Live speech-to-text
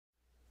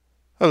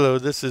Hello,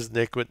 this is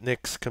Nick with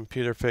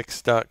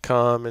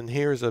nickscomputerfix.com, and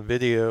here's a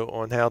video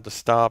on how to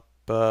stop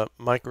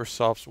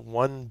Microsoft's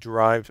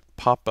OneDrive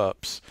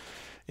pop-ups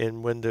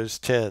in Windows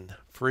 10.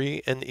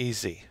 Free and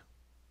easy.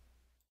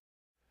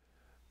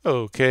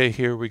 Okay,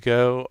 here we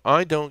go.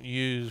 I don't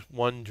use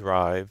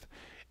OneDrive,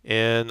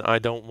 and I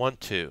don't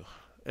want to.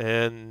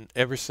 And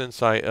ever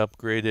since I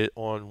upgraded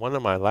on one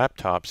of my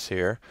laptops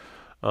here,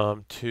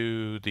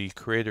 to the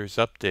Creators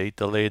Update,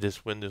 the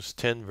latest Windows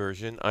 10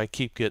 version, I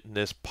keep getting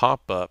this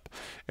pop-up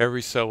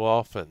every so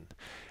often.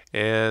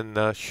 And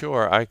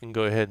sure, I can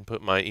go ahead and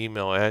put my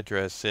email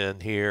address in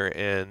here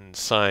and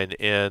sign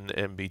in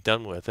and be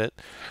done with it.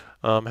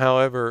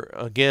 However,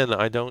 again,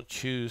 I don't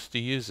choose to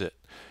use it.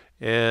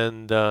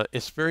 And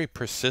it's very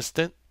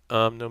persistent.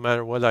 No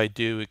matter what I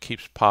do, it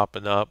keeps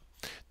popping up.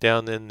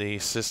 Down in the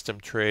system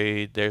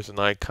tray, there's an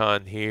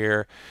icon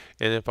here.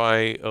 And if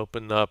I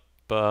open up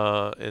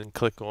and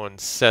click on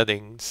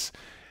settings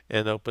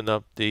and open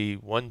up the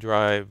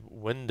OneDrive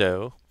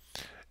window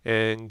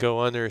and go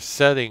under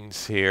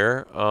settings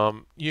here,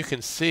 you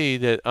can see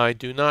that I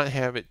do not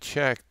have it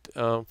checked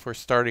for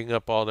starting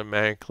up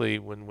automatically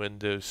when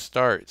Windows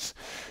starts.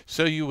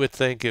 So you would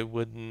think it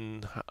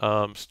wouldn't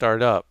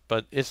start up,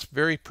 but it's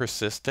very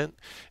persistent.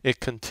 It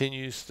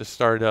continues to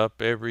start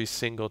up every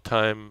single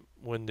time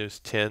Windows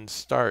 10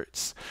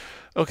 starts.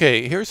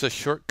 Okay, here's a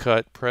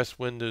shortcut. Press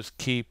Windows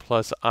key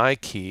plus I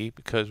key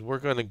because we're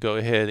going to go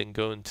ahead and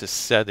go into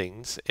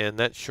settings, and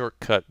that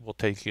shortcut will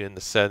take you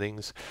into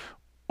settings,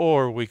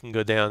 or we can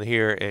go down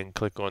here and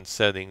click on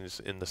settings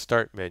in the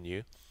start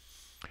menu.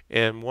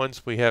 And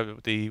once we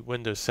have the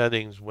Windows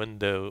settings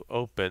window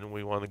open,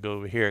 we want to go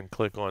over here and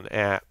click on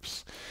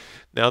apps.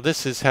 Now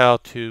this is how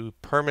to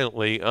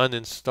permanently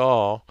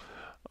uninstall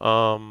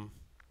OneDrive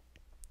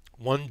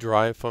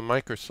from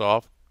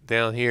Microsoft.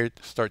 Down here,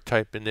 start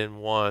typing in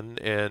one,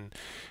 and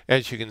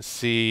as you can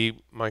see,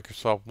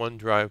 Microsoft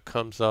OneDrive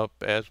comes up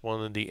as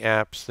one of the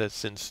apps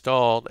that's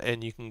installed,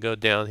 and you can go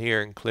down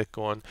here and click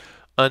on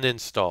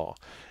uninstall,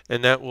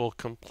 and that will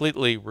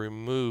completely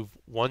remove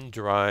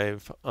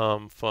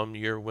OneDrive from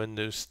your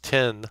Windows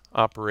 10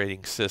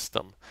 operating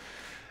system.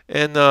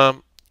 And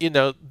you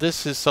know,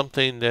 this is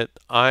something that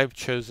I've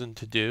chosen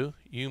to do.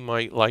 You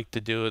might like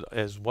to do it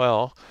as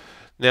well.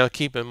 Now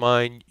keep in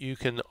mind, you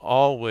can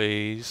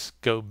always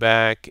go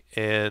back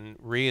and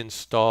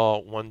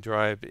reinstall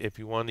OneDrive if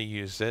you want to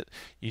use it.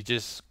 You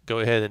just go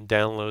ahead and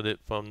download it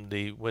from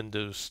the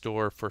Windows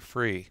Store for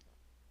free.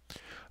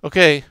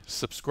 Okay,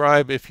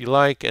 subscribe if you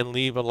like and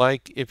leave a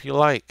like if you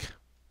like.